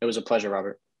much. It was a pleasure,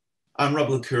 Robert. I'm Rob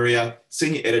Licuria,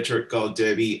 Senior Editor at Gold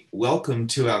Derby. Welcome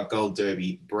to our Gold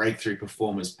Derby Breakthrough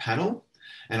Performers panel.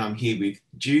 And I'm here with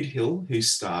Jude Hill, who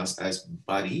stars as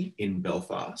Buddy in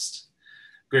Belfast,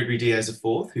 Gregory Diaz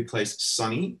IV, who plays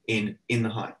Sonny in the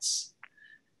Heights,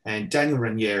 and Daniel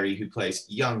Ranieri, who plays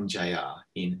young JR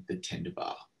in The Tender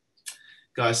Bar.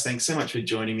 Guys, thanks so much for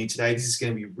joining me today. This is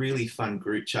going to be a really fun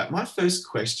group chat. My first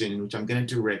question, which I'm going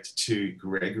to direct to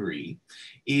Gregory,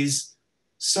 is,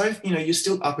 so, you're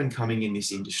still up and coming in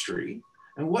this industry,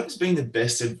 and what has been the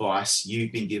best advice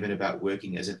you've been given about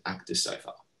working as an actor so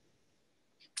far?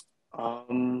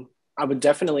 I would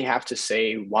definitely have to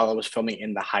say, while I was filming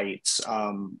In the Heights,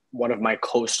 one of my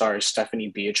co-stars, Stephanie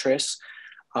Beatrice,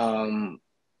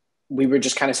 we were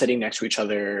just kind of sitting next to each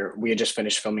other. We had just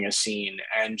finished filming a scene,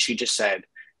 and she just said,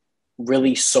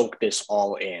 really soak this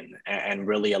all in and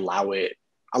really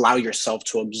allow yourself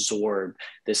to absorb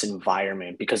this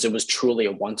environment, because it was truly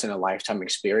a once in a lifetime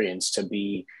experience to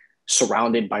be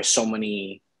surrounded by so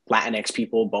many Latinx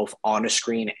people, both on a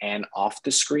screen and off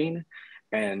the screen.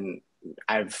 And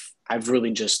I've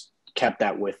really just kept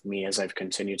that with me as I've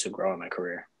continued to grow in my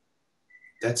career.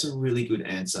 That's a really good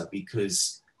answer,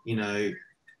 because,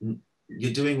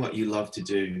 you're doing what you love to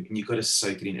do, and you've got to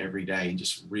soak it in every day and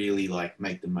just really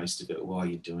make the most of it while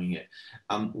you're doing it.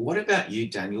 What about you,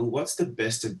 Daniel? What's the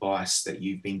best advice that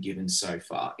you've been given so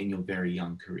far in your very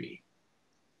young career?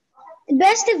 The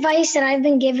best advice that I've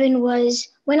been given was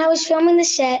when I was filming the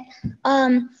set.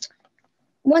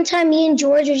 One time me and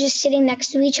George were just sitting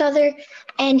next to each other,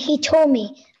 and he told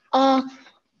me,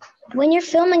 when you're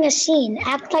filming a scene,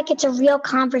 act like it's a real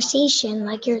conversation,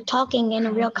 like you're talking in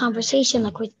a real conversation,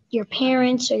 like with your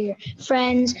parents or your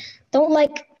friends. Don't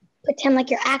pretend like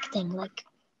you're acting,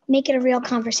 make it a real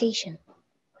conversation.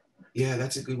 Yeah,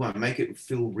 that's a good one. Make it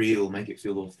feel real, make it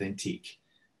feel authentic.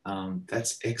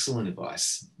 That's excellent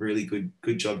advice. Really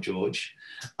good job, George.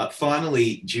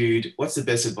 Finally, Jude, what's the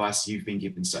best advice you've been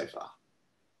given so far?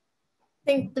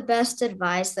 I think the best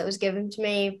advice that was given to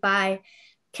me by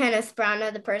Kenneth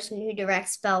Branagh, the person who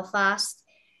directs Belfast,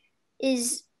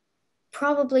 is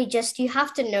probably just, you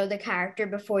have to know the character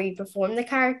before you perform the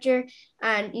character,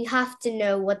 and you have to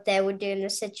know what they would do in the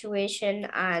situation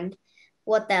and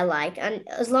what they're like. And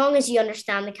as long as you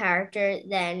understand the character,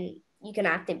 then you can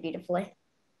act it beautifully.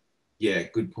 Yeah,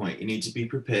 good point. You need to be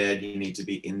prepared. You need to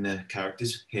be in the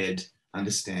character's head,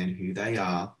 understand who they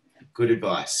are. Good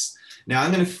advice. Now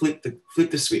I'm going to flip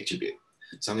the switch a bit.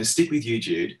 So I'm going to stick with you,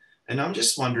 Jude. And I'm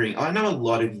just wondering, I know a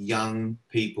lot of young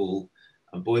people,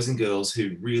 boys and girls,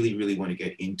 who really, really want to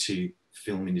get into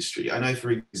film industry. I know,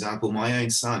 for example, my own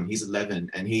son, he's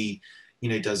 11, and he,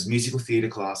 does musical theatre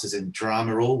classes and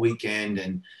drama all weekend,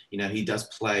 and, he does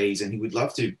plays, and he would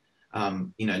love to,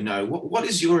 know what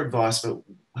is your advice for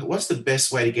what's the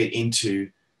best way to get into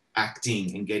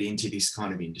acting and get into this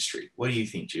kind of industry? What do you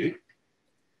think, Jude?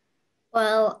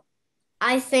 Well,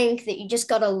 I think that you just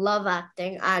got to love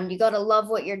acting, and you got to love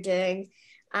what you're doing.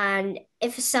 And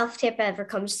if a self-tape ever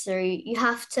comes through, you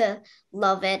have to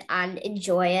love it and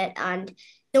enjoy it, and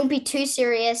don't be too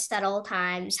serious at all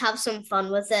times. Have some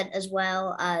fun with it as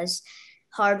well as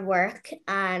hard work.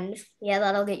 And yeah,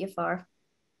 that'll get you far.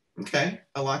 Okay,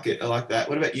 I like it. I like that.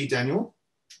 What about you, Daniel?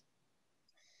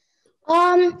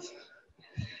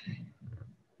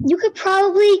 You could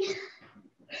probably,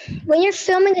 when you're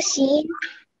filming a scene,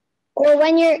 or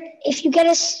if you get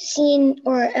a scene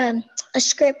or a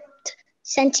script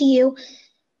sent to you,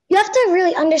 you have to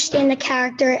really understand the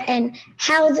character and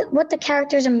what the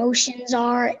character's emotions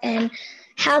are and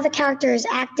how the character is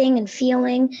acting and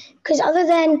feeling. Because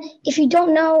if you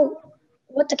don't know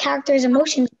what the character's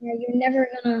emotions are, you're never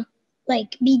gonna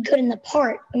be good in the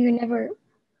part, or you're never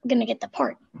gonna get the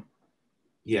part.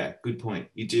 Yeah, good point.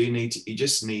 You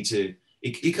just need to,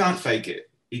 you can't fake it.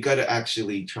 You got to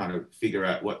actually try to figure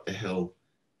out what the hell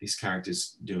this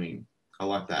character's doing. I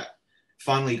like that.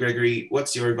 Finally, Gregory,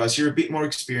 what's your advice? You're a bit more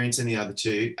experienced than the other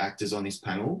two actors on this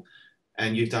panel,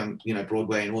 and you've done,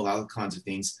 Broadway and all other kinds of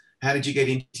things. How did you get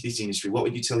into this industry? What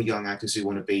would you tell young actors who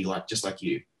want to be like, just like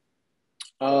you?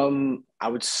 I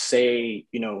would say,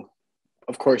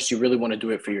 of course, you really want to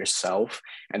do it for yourself.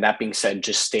 And that being said,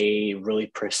 just stay really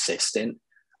persistent.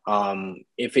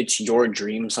 If it's your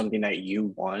dream, something that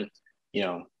you want,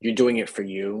 you're doing it for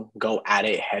you, go at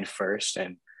it head first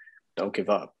and don't give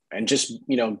up. And just,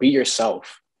 be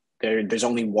yourself. There's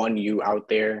only one you out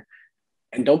there.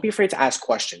 And don't be afraid to ask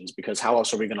questions, because how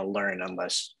else are we going to learn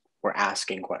unless we're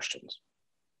asking questions?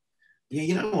 Yeah,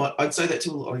 you know what? I'd say that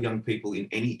to a lot of young people in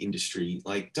any industry.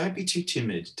 Like, don't be too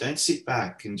timid. Don't sit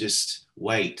back and just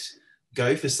wait.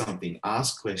 Go for something.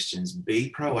 Ask questions.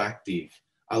 Be proactive.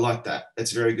 I like that.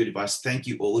 That's very good advice. Thank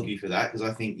you, all of you, for that, because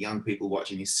I think young people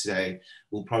watching this today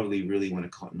will probably really want to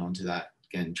cotton on to that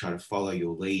and try to follow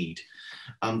your lead.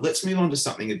 Let's move on to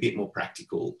something a bit more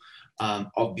practical.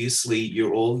 Obviously,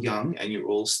 you're all young and you're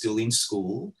all still in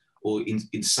school or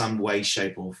in some way,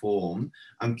 shape, or form.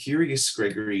 I'm curious,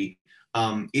 Gregory,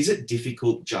 is it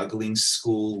difficult juggling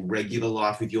school, regular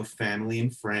life with your family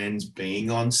and friends,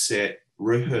 being on set,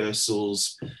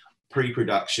 rehearsals,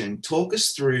 pre-production? Talk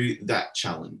us through that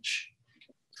challenge.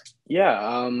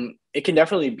 Yeah, it can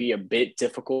definitely be a bit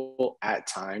difficult at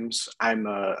times. I'm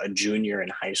a junior in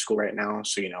high school right now,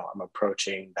 so I'm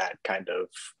approaching that kind of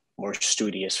more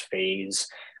studious phase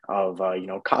of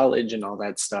college and all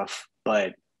that stuff.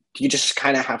 But you just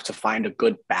kind of have to find a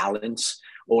good balance,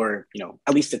 or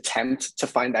at least attempt to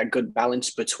find that good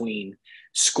balance between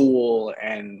school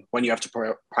and when you have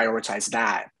to prioritize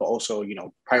that, but also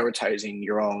prioritizing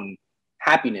your own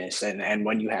happiness and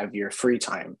when you have your free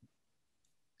time.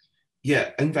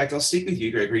 Yeah, in fact, I'll stick with you,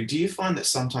 Gregory. Do you find that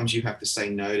sometimes you have to say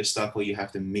no to stuff, or you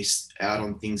have to miss out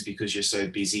on things because you're so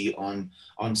busy on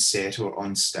set or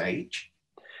on stage?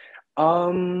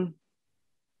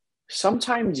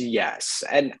 Sometimes yes,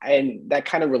 and that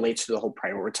kind of relates to the whole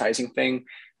prioritizing thing.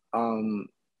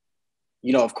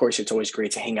 Of course, it's always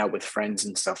great to hang out with friends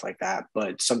and stuff like that,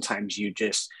 but sometimes you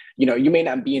just, you may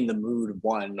not be in the mood,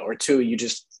 one, or two, you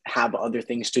just have other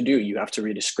things to do. You have to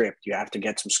read a script, you have to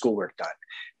get some schoolwork done,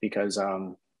 because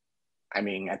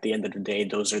at the end of the day,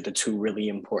 those are the two really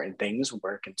important things,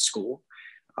 work and school.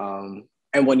 And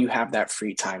when you have that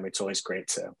free time, it's always great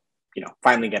to,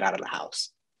 finally get out of the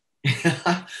house.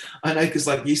 I know, because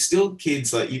you're still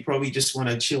kids, you probably just want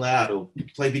to chill out or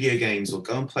play video games or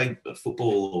go and play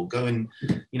football or go and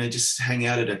just hang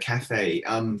out at a cafe,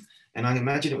 and I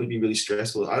imagine it would be really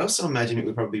stressful. I also imagine it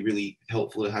would probably be really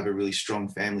helpful to have a really strong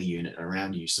family unit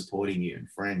around you, supporting you, and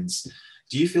friends.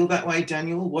 Do you feel that way,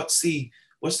 Daniel? What's the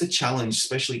challenge,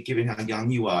 especially given how young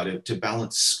you are, to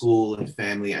balance school and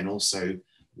family and also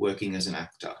working as an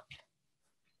actor?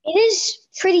 It is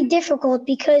pretty difficult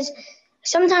because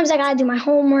sometimes I gotta do my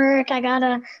homework, I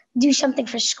gotta do something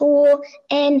for school.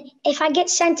 And if I get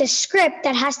sent a script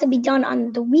that has to be done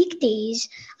on the weekdays,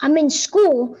 I'm in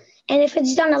school. And if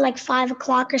it's done at 5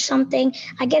 o'clock or something,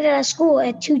 I get it at school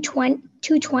at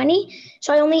 2:20.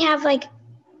 So I only have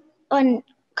a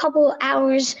couple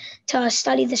hours to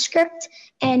study the script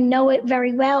and know it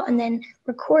very well, and then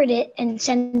record it and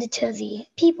send it to the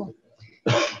people.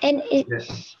 And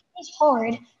it's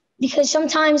hard, because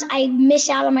sometimes I miss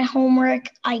out on my homework.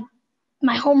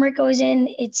 My homework goes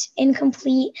in, it's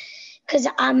incomplete, because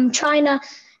I'm trying to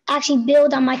actually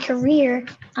build on my career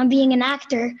on being an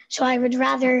actor. So I would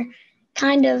rather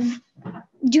kind of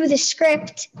do the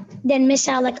script than miss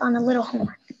out on a little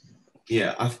homework.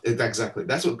 Yeah, exactly.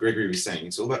 That's what Gregory was saying.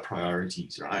 It's all about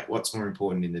priorities, right? What's more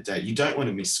important in the day? You don't want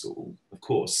to miss school, of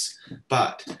course,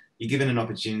 but you're given an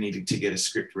opportunity to get a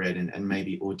script read and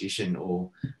maybe audition or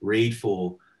read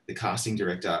for the casting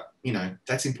director.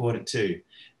 That's important too.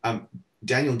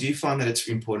 Daniel, do you find that it's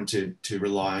important to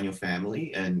rely on your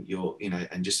family and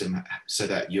and just so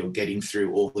that you're getting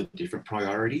through all the different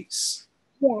priorities?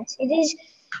 Yes, it is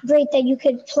great that you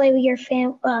could play with your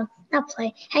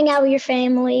hang out with your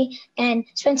family and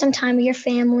spend some time with your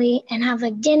family and have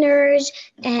dinners,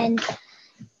 and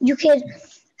you could,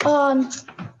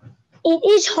 it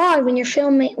is hard when you're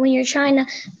filming, when you're trying to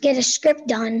get a script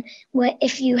done,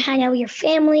 if you hang out with your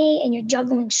family and you're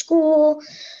juggling school.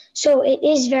 So it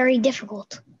is very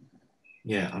difficult.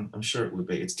 Yeah, I'm sure it would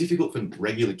be. It's difficult for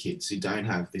regular kids who don't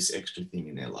have this extra thing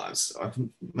in their lives. I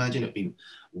can imagine it'd be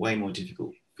way more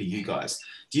difficult for you guys.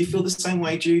 Do you feel the same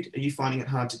way, Jude? Are you finding it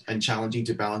hard and challenging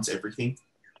to balance everything?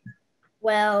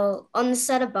 Well, on the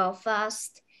set of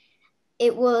Belfast,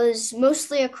 it was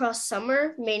mostly across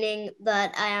summer, meaning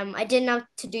that I didn't have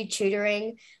to do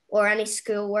tutoring or any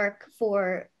schoolwork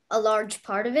for a large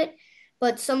part of it.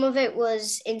 but some of it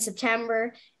was in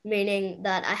September, meaning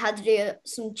that I had to do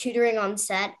some tutoring on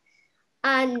set.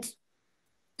 And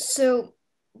so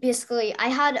basically, I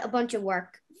had a bunch of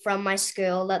work from my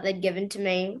school that they'd given to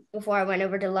me before I went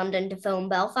over to London to film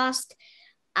Belfast.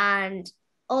 And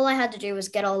all I had to do was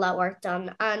get all that work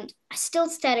done. And I still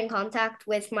stayed in contact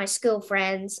with my school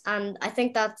friends. And I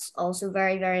think that's also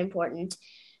very, very important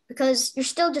because you're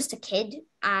still just a kid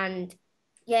and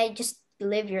yeah, you just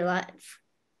live your life.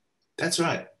 That's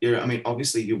right. I mean,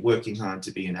 obviously you're working hard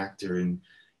to be an actor in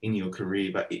your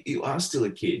career, but you are still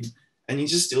a kid and you're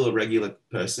just still a regular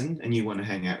person and you want to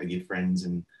hang out with your friends.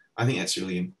 And I think that's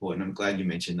really important. I'm glad you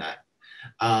mentioned that.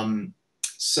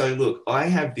 So look, I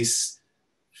have this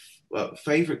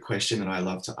favorite question that I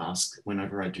love to ask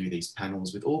whenever I do these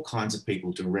panels with all kinds of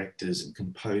people, directors and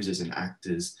composers and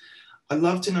actors. I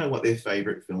love to know what their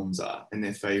favorite films are and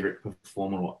their favorite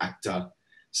performer or actor,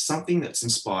 something that's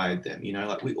inspired them. You know,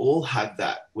 like we all had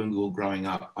that when we were growing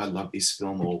up. I love this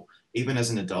film, or even as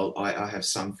an adult, I have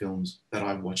some films that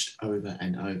I've watched over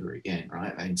and over again,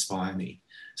 right? They inspire me.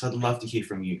 So I'd love to hear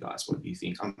from you guys. What do you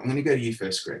think? I'm going to go to you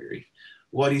first, Gregory.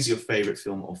 What is your favorite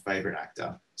film or favorite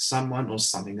actor? Someone or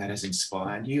something that has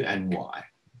inspired you, and why?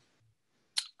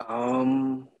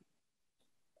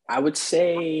 I would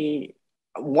say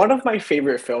one of my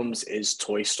favorite films is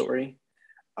Toy Story.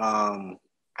 I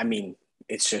mean,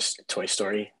 it's just Toy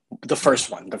Story. The first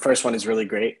one is really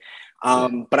great.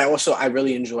 But I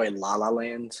really enjoy La La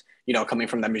Land, you know, coming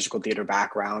from that musical theater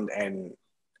background and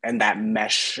that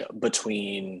mesh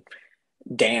between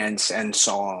dance and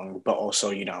song, but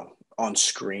also, you know, on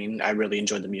screen. I really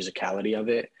enjoyed the musicality of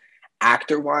it.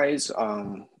 Actor wise,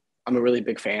 I'm a really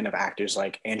big fan of actors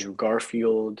like Andrew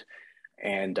Garfield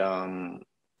and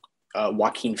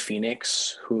Joaquin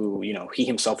Phoenix, who, you know, he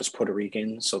himself is Puerto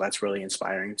Rican, so that's really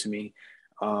inspiring to me.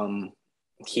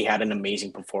 He had an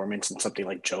amazing performance in something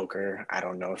like Joker. I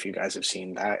don't know if you guys have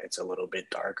seen that. It's a little bit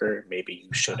darker. Maybe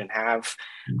you shouldn't have.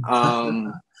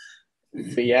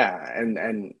 But yeah,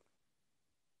 and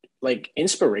like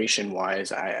inspiration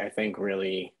wise, I think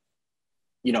really,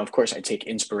 you know, of course I take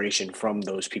inspiration from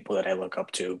those people that I look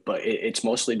up to, but it's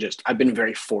mostly just, I've been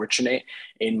very fortunate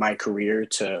in my career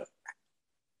to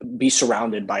be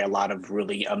surrounded by a lot of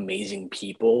really amazing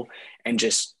people and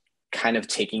just kind of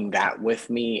taking that with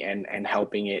me and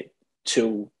helping it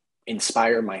to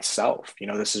inspire myself. You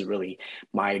know, this is really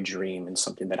my dream and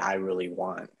something that I really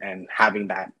want. And having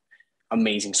that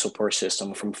amazing support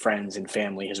system from friends and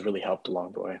family has really helped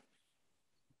along the way.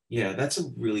 Yeah, that's a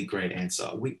really great answer.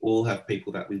 We all have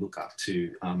people that we look up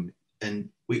to, and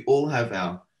we all have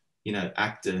our, you know,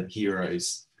 actor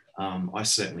heroes. I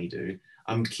certainly do.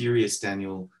 I'm curious,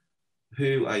 Daniel,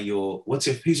 who's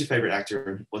your favorite actor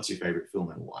and what's your favorite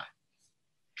film and why?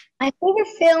 My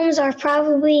favorite films are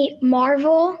probably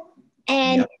Marvel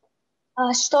and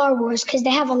Star Wars because they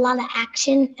have a lot of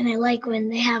action, and I like when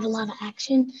they have a lot of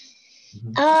action.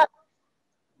 Mm-hmm.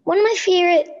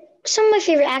 Some of my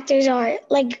favorite actors are,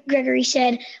 like Gregory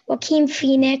said, Joaquin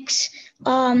Phoenix,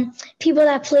 people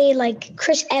that play like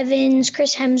Chris Evans,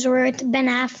 Chris Hemsworth, Ben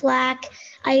Affleck.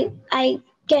 I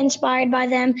get inspired by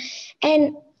them.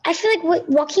 And I feel like with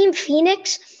Joaquin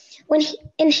Phoenix,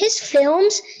 in his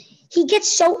films, he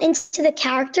gets so into the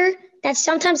character that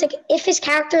sometimes, like, if his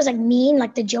character is like mean,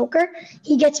 like the Joker,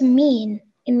 he gets mean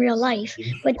in real life.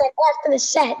 But then after the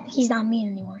set, he's not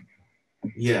mean anymore.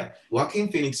 Yeah,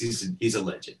 Joaquin Phoenix is a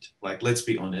legend. Like, let's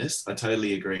be honest. I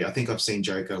totally agree. I think I've seen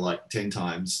Joker like 10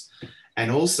 times.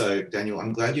 And also, Daniel,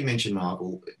 I'm glad you mentioned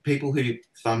Marvel. People who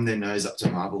thumb their nose up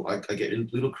to Marvel, I get a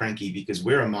little cranky because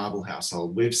we're a Marvel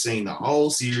household. We've seen the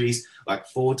whole series like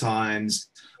 4 times.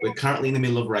 We're currently in the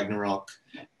middle of Ragnarok.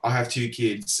 I have 2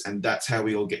 kids, and that's how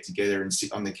we all get together and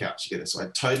sit on the couch together. So I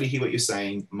totally hear what you're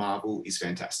saying. Marvel is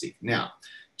fantastic. Now,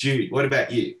 Jude, what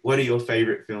about you? What are your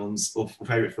favorite films or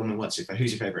favorite film, and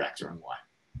who's your favorite actor and why?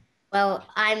 Well,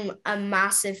 I'm a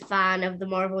massive fan of the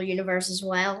Marvel Universe as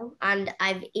well, and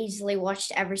I've easily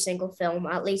watched every single film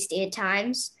at least 8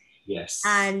 times. Yes.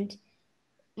 And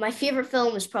my favorite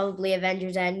film is probably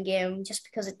Avengers Endgame, just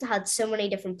because it had so many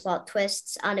different plot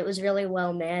twists and it was really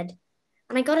well made.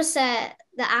 And I gotta say,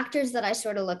 the actors that I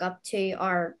sort of look up to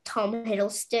are Tom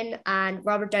Hiddleston and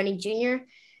Robert Downey Jr.,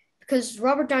 because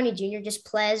Robert Downey Jr. just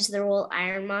plays the role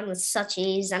Iron Man with such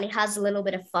ease, and he has a little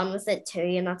bit of fun with it too,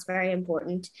 and that's very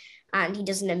important. And he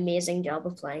does an amazing job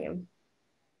of playing him.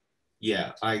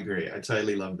 Yeah, I agree. I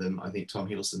totally love them. I think Tom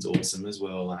Hiddleston's awesome as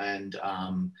well. And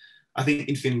I think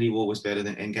Infinity War was better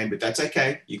than Endgame, but that's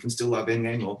okay. You can still love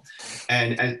Endgame more.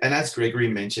 And as Gregory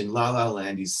mentioned, La La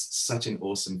Land is such an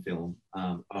awesome film.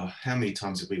 How many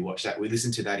times have we watched that? We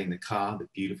listened to that in the car, the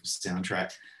beautiful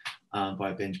soundtrack.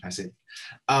 by Benj Pasek.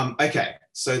 Okay,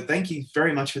 so thank you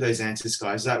very much for those answers,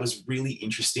 guys. That was really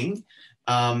interesting.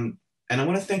 And I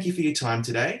want to thank you for your time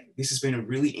today. This has been a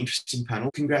really interesting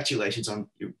panel. Congratulations on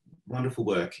your wonderful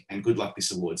work and good luck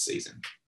this award season.